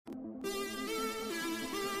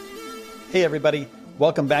Hey everybody,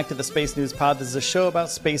 welcome back to the Space News Pod. This is a show about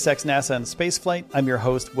SpaceX, NASA, and spaceflight. I'm your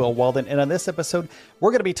host, Will Walden, and on this episode,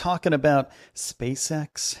 we're going to be talking about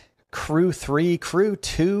SpaceX, Crew 3, Crew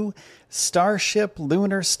 2, Starship,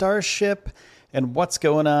 Lunar Starship, and what's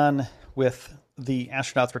going on with the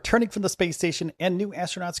astronauts returning from the space station and new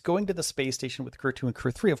astronauts going to the space station with Crew 2 and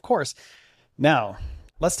Crew 3, of course. Now,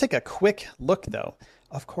 let's take a quick look, though,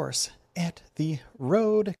 of course, at the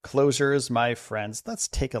road closures, my friends. Let's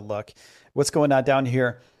take a look. What's going on down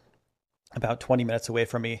here about 20 minutes away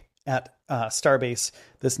from me at Starbase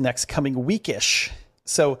this next coming weekish.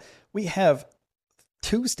 So we have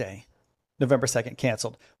Tuesday, November 2nd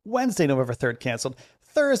canceled, Wednesday, November 3rd canceled,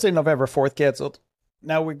 Thursday, November 4th canceled.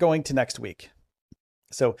 Now we're going to next week.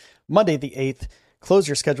 So Monday the 8th,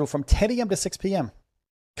 closure scheduled from 10 a.m. to 6 p.m.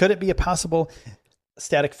 Could it be a possible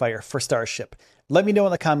static fire for Starship? Let me know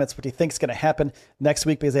in the comments what you think is going to happen next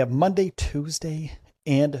week, because they have Monday, Tuesday,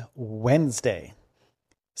 and Wednesday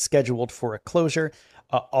scheduled for a closure,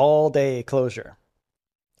 all-day closure.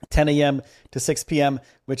 10 a.m. to 6 p.m.,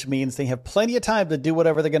 which means they have plenty of time to do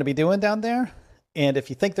whatever they're going to be doing down there. And if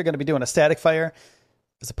you think they're going to be doing a static fire,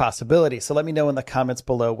 it's a possibility. So let me know in the comments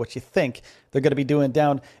below what you think they're going to be doing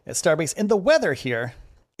down at Starbase. And the weather here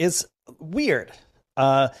is weird.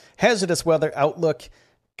 Hazardous weather outlook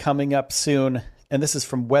coming up soon. And this is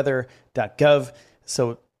from weather.gov.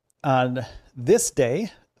 So on this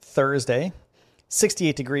day, Thursday,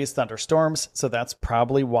 68 degrees, thunderstorms. So that's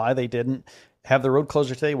probably why they didn't have the road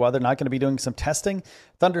closure today, why they're not going to be doing some testing.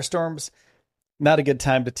 Thunderstorms, not a good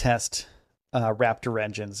time to test Raptor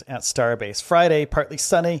engines at Starbase. Friday, partly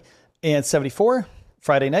sunny and 74.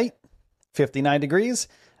 Friday night, 59 degrees.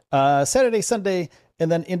 Saturday, Sunday,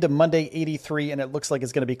 and then into Monday, 83, and it looks like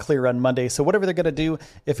it's going to be clear on Monday. So whatever they're going to do,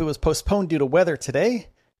 if it was postponed due to weather today,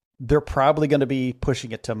 they're probably going to be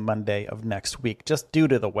pushing it to Monday of next week, just due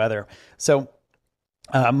to the weather. So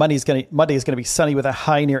Monday is going to be sunny with a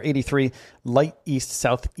high near 83, light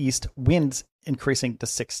east-southeast winds increasing to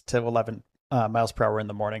 6 to 11 miles per hour in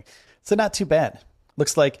the morning. So not too bad.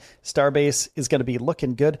 Looks like Starbase is going to be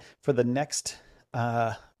looking good for the next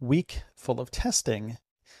week full of testing.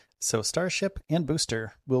 So Starship and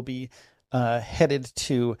Booster will be headed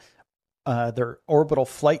to their orbital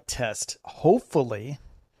flight test, hopefully,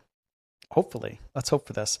 let's hope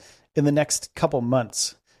for this, in the next couple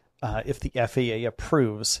months, if the FAA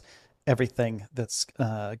approves everything that's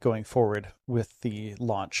going forward with the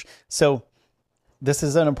launch. So this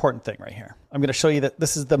is an important thing right here. I'm going to show you that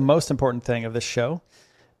this is the most important thing of this show.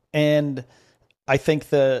 And I think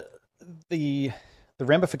the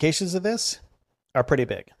ramifications of this are pretty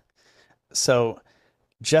big. So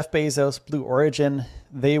Jeff Bezos, Blue Origin,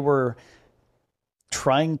 they were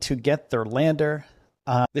trying to get their lander.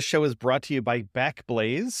 This show is brought to you by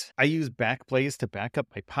Backblaze. I use Backblaze to back up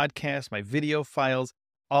my podcast, my video files,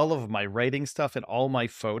 all of my writing stuff, and all my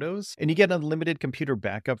photos. And you get unlimited computer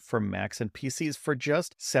backup for Macs and PCs for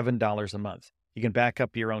just $7 a month. You can back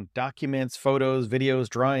up your own documents, photos, videos,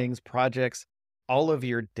 drawings, projects, all of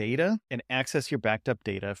your data, and access your backed up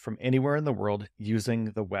data from anywhere in the world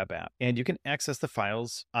using the web app. And you can access the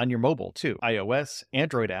files on your mobile too. iOS,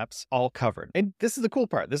 Android apps, all covered. And this is the cool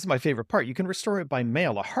part. This is my favorite part. You can restore it by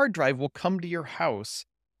mail. A hard drive will come to your house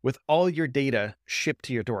with all your data shipped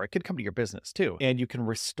to your door. It could come to your business too. And you can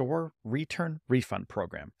restore, return, refund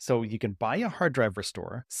program. So you can buy a hard drive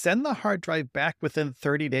restore, send the hard drive back within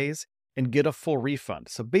 30 days, and get a full refund.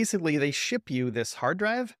 So basically they ship you this hard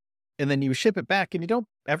drive, and then you ship it back and you don't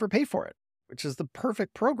ever pay for it, which is the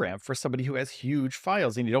perfect program for somebody who has huge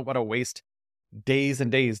files and you don't want to waste days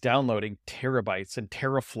and days downloading terabytes and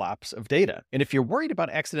teraflops of data. And if you're worried about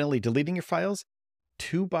accidentally deleting your files,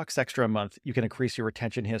 $2 extra a month, you can increase your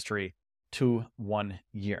retention history to 1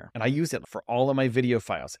 year. And I use it for all of my video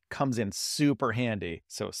files. It comes in super handy.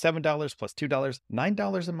 So $7 plus $2,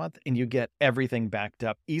 $9 a month, and you get everything backed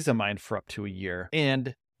up, ease of mind for up to a year.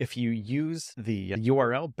 And if you use the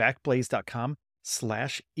URL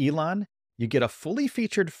backblaze.com/Elon, you get a fully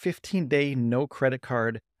featured 15-day no credit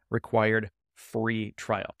card required free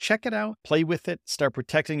trial. Check it out, play with it, start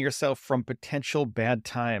protecting yourself from potential bad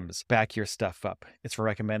times. Back your stuff up. It's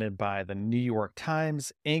recommended by the New York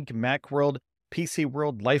Times, Inc., Macworld, PC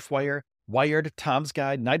World, LifeWire, Wired, Tom's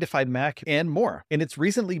Guide, 9 to 5 Mac, and more. And it's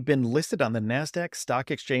recently been listed on the NASDAQ Stock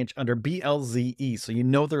Exchange under BLZE, so you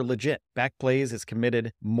know they're legit. Backblaze is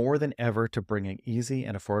committed more than ever to bringing easy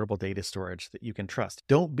and affordable data storage that you can trust.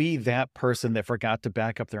 Don't be that person that forgot to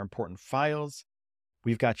back up their important files.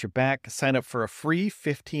 We've got your back. Sign up for a free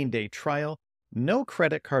 15-day trial. No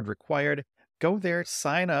credit card required. Go there,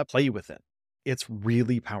 sign up, play with it. It's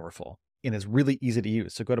really powerful and is really easy to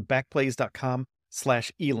use. So go to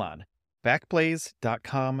backblaze.com/Elon.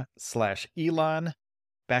 backblaze.com/Elon,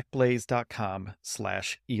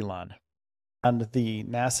 backblaze.com/Elon. On the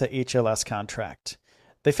NASA HLS contract,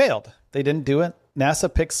 they failed. They didn't do it.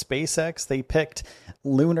 NASA picked SpaceX. They picked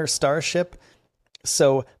Lunar Starship.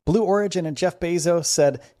 So Blue Origin and Jeff Bezos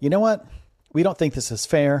said, you know what? We don't think this is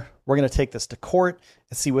fair. We're going to take this to court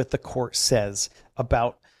and see what the court says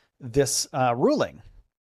about this ruling.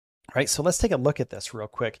 Right. So let's take a look at this real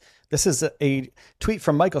quick. This is a tweet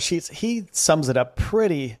from Michael Sheets. He sums it up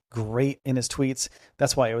pretty great in his tweets.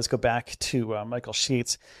 That's why I always go back to Michael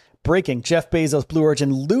Sheets. Breaking: Jeff Bezos, Blue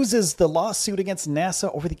Origin loses the lawsuit against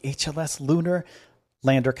NASA over the HLS lunar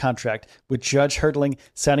lander contract, with Judge Herdling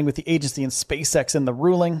siding with the agency and SpaceX in the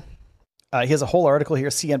ruling. He has a whole article here,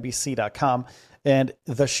 CNBC.com, and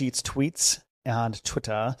the Sheets tweets on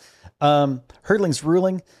Twitter. Herdling's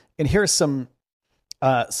ruling, and here's some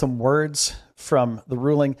words from the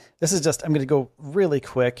ruling. This is just, I'm going to go really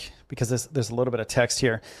quick because there's a little bit of text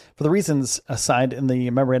here. For the reasons assigned in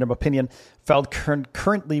the memorandum of opinion filed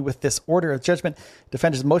currently with this order of judgment,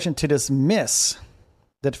 defendant's motion to dismiss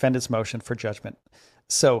the defendant's motion for judgment.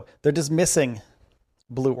 So they're dismissing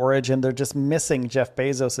Blue Origin. They're dismissing Jeff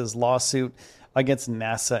Bezos' lawsuit against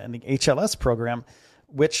NASA and the HLS program,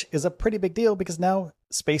 which is a pretty big deal because now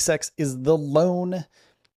SpaceX is the lone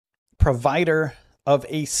provider of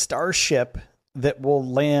a Starship that will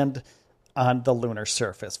land on the lunar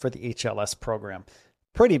surface for the HLS program.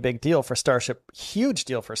 Pretty big deal for Starship. Huge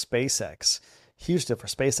deal for SpaceX. Huge deal for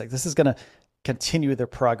SpaceX. This is going to continue their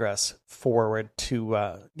progress forward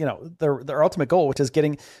to, their ultimate goal, which is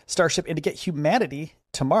getting Starship and to get humanity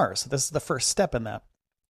to Mars. So this is the first step in that.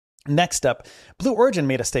 Next up, Blue Origin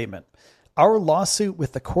made a statement. Our lawsuit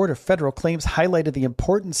with the Court of Federal Claims highlighted the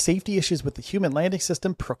important safety issues with the human landing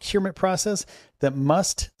system procurement process that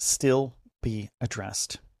must still be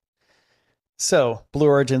addressed. So Blue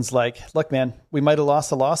Origin's like, look, man, we might have lost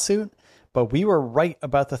the lawsuit, but we were right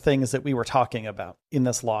about the things that we were talking about in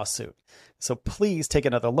this lawsuit. So please take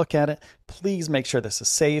another look at it. Please make sure this is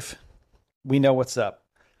safe. We know what's up.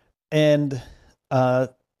 And,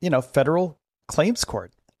 Federal Claims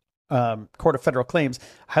Court. Court of Federal Claims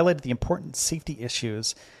highlighted the important safety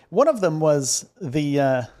issues. One of them was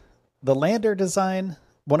the lander design.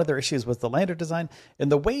 One of their issues was the lander design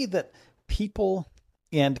and the way that people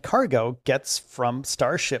and cargo gets from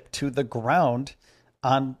Starship to the ground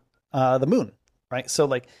on the moon, right? So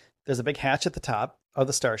like there's a big hatch at the top of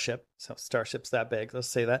the Starship. So Starship's that big. Let's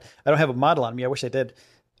say that. I don't have a model on me. I wish I did.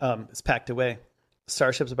 It's packed away.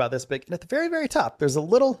 Starship's about this big. And at the very, very top, there's a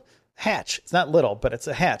little hatch. It's not little, but it's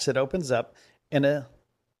a hatch that opens up and an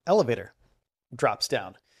elevator drops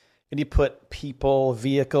down. And you put people,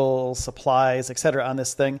 vehicles, supplies, etc. on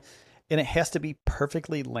this thing. And it has to be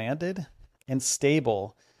perfectly landed and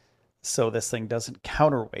stable so this thing doesn't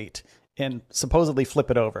counterweight and supposedly flip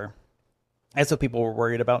it over. That's what people were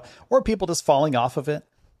worried about. Or people just falling off of it.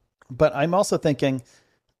 But I'm also thinking,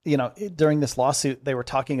 during this lawsuit, they were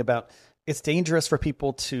talking about it's dangerous for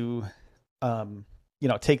people to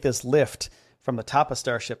take this lift from the top of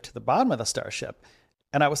Starship to the bottom of the Starship.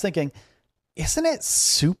 And I was thinking, isn't it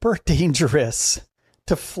super dangerous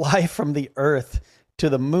to fly from the Earth to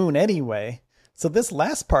the moon anyway? So this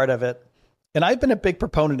last part of it, and I've been a big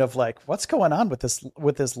proponent of like, what's going on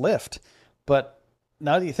with this lift? But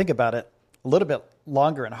now that you think about it a little bit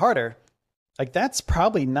longer and harder, like that's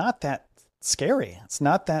probably not that scary. It's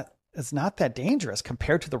not that dangerous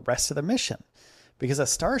compared to the rest of the mission, because a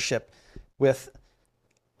Starship with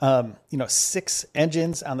 6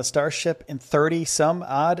 engines on the Starship and 30 some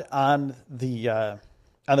odd on the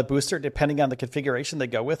booster, depending on the configuration they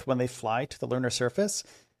go with when they fly to the lunar surface.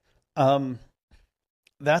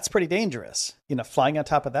 That's pretty dangerous. Flying on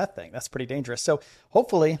top of that thing, that's pretty dangerous. So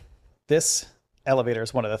hopefully this elevator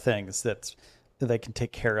is one of the things that they can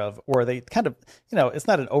take care of, or they kind of, it's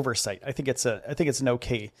not an oversight. I think it's an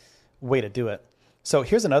okay way to do it. So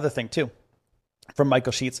here's another thing too. From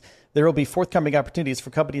Michael Sheets, there will be forthcoming opportunities for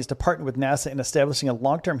companies to partner with NASA in establishing a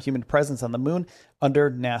long-term human presence on the moon under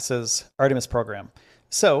NASA's Artemis program.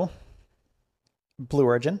 So Blue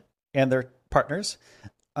Origin and their partners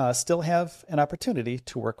still have an opportunity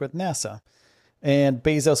to work with NASA. And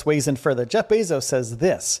Bezos weighs in further. Jeff Bezos says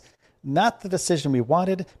this: not the decision we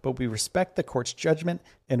wanted, but we respect the court's judgment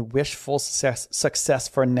and wish full success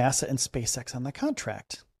for NASA and SpaceX on the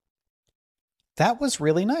contract. That was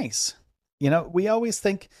really nice. We always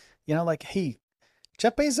think, hey,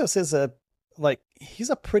 Jeff Bezos is he's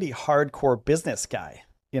a pretty hardcore business guy.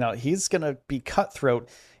 He's going to be cutthroat.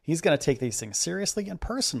 He's going to take these things seriously and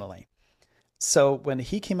personally. So when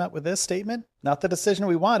he came out with this statement, not the decision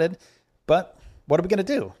we wanted, but what are we going to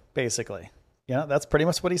do, basically? That's pretty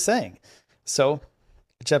much what he's saying. So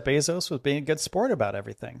Jeff Bezos was being a good sport about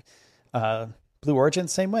everything. Blue Origin,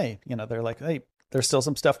 same way. They're like, hey, there's still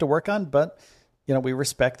some stuff to work on, but we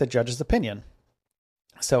respect the judge's opinion.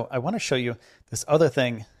 So I want to show you this other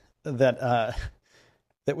thing that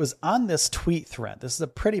that was on this tweet thread. This is a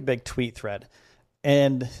pretty big tweet thread,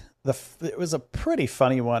 and it was a pretty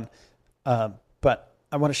funny one. But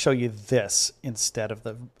I want to show you this instead of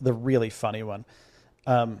the really funny one.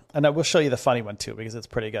 And I will show you the funny one too, because it's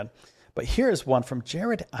pretty good. But here's one from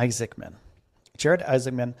Jared Isaacman. Jared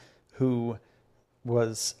Isaacman, who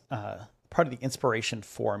was part of the Inspiration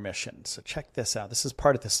 4 mission. So check this out. This is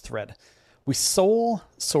part of this thread. We sole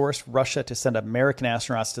sourced Russia to send American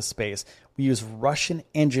astronauts to space. We used Russian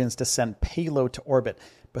engines to send payload to orbit.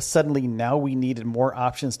 But suddenly now we needed more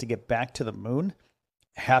options to get back to the moon.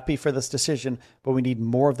 Happy for this decision, but we need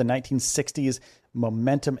more of the 1960s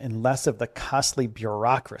momentum and less of the costly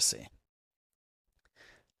bureaucracy.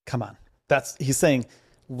 Come on. He's saying,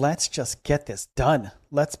 let's just get this done.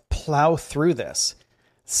 Let's plow through this.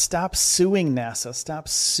 Stop suing NASA. Stop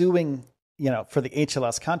suing, for the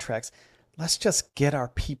HLS contracts. Let's just get our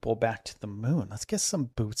people back to the moon. Let's get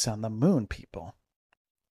some boots on the moon, people.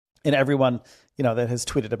 And everyone, that has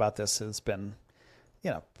tweeted about this has been,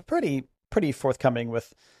 pretty forthcoming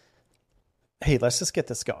with, hey, let's just get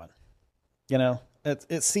this going.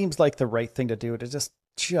 It seems like the right thing to do to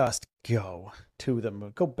just go to the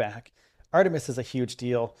moon, go back. Artemis is a huge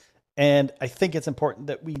deal. And I think it's important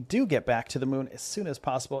that we do get back to the moon as soon as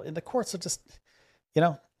possible. And the courts are just,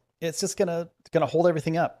 it's just gonna hold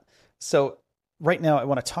everything up. So right now I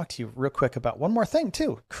want to talk to you real quick about one more thing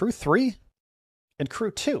too. Crew 3 and Crew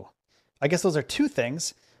 2. I guess those are two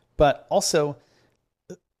things, but also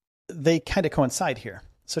they kind of coincide here.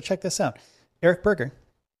 So check this out. Eric Berger,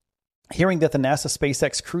 hearing that the NASA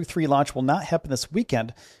SpaceX Crew 3 launch will not happen this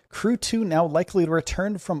weekend, Crew 2 now likely to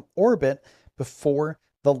return from orbit before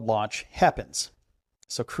the launch happens.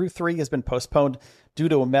 So Crew 3 has been postponed due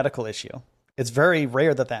to a medical issue. It's very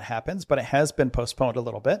rare that happens, but it has been postponed a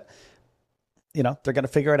little bit. They're going to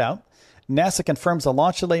figure it out. NASA confirms a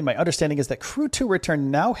launch delay. My understanding is that Crew 2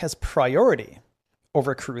 return now has priority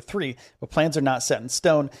over Crew 3, but plans are not set in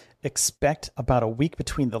stone. Expect about a week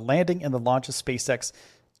between the landing and the launch of SpaceX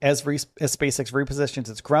as SpaceX repositions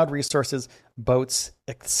its ground resources, boats,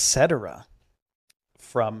 etc.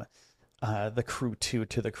 from the Crew 2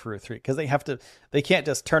 to the Crew 3, because they can't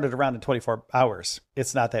just turn it around in 24 hours.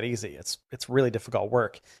 It's not that easy. It's really difficult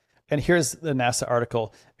work. And here's the NASA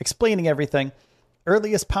article explaining everything.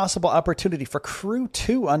 Earliest possible opportunity for Crew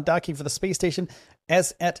 2 undocking for the space station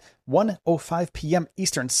as at 1:05 p.m.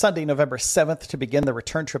 Eastern, Sunday, November 7th, to begin the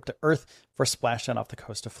return trip to Earth for splashdown off the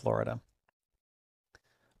coast of Florida.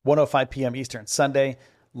 1:05 p.m. Eastern, Sunday.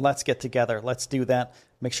 Let's get together. Let's do that.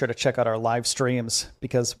 Make sure to check out our live streams,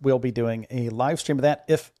 because we'll be doing a live stream of that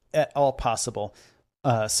if at all possible.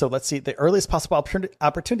 So let's see. The earliest possible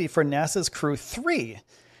opportunity for NASA's Crew 3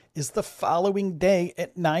 is the following day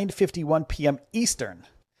at 9:51 p.m. Eastern,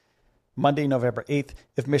 Monday, November 8th,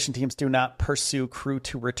 if mission teams do not pursue Crew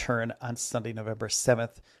 2 return on Sunday, November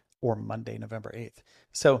 7th, or Monday, November 8th.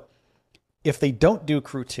 So if they don't do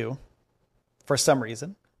Crew 2 for some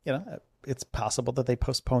reason, it's possible that they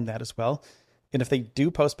postpone that as well. And if they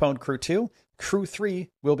do postpone Crew 2, Crew 3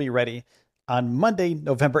 will be ready on Monday,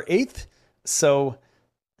 November 8th. So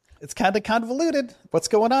it's kind of convoluted what's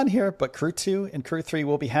going on here, but Crew 2 and Crew 3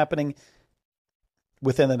 will be happening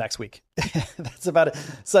within the next week. That's about it.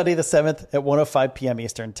 Sunday the 7th at 1:05 p.m.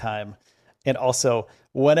 Eastern time. And also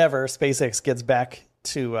whenever SpaceX gets back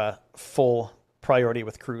to full priority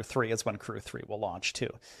with Crew 3 is when Crew 3 will launch too.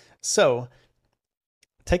 So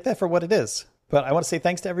take that for what it is. But I want to say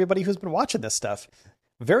thanks to everybody who's been watching this stuff.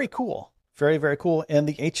 Very cool. Very, very cool. And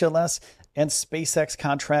the HLS and SpaceX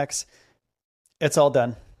contracts, it's all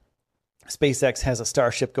done. SpaceX has a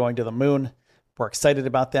Starship going to the moon. We're excited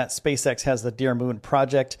about that. SpaceX has the Dear Moon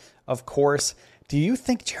project, of course. Do you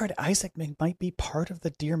think Jared Isaacman might be part of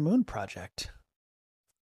the Dear Moon project?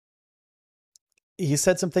 He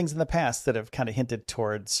said some things in the past that have kind of hinted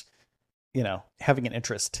towards, having an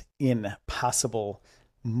interest in possible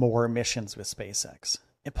more missions with SpaceX.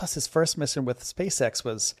 And plus, his first mission with SpaceX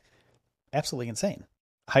was absolutely insane.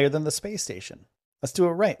 Higher than the space station. Let's do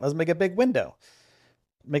it right. Let's make a big window.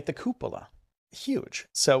 Make the cupola huge.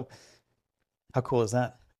 So how cool is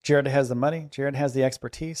that? Jared has the money. Jared has the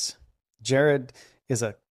expertise. Jared is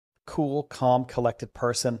a cool, calm, collected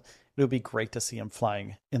person. It would be great to see him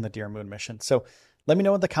flying in the Dear Moon mission. So let me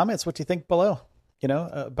know in the comments what you think below,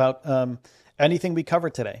 about anything we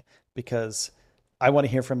covered today, because I want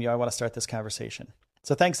to hear from you. I want to start this conversation.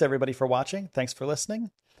 So thanks everybody for watching. Thanks for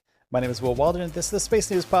listening. My name is Will Walden, and this is the Space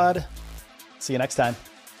News Pod. See you next time.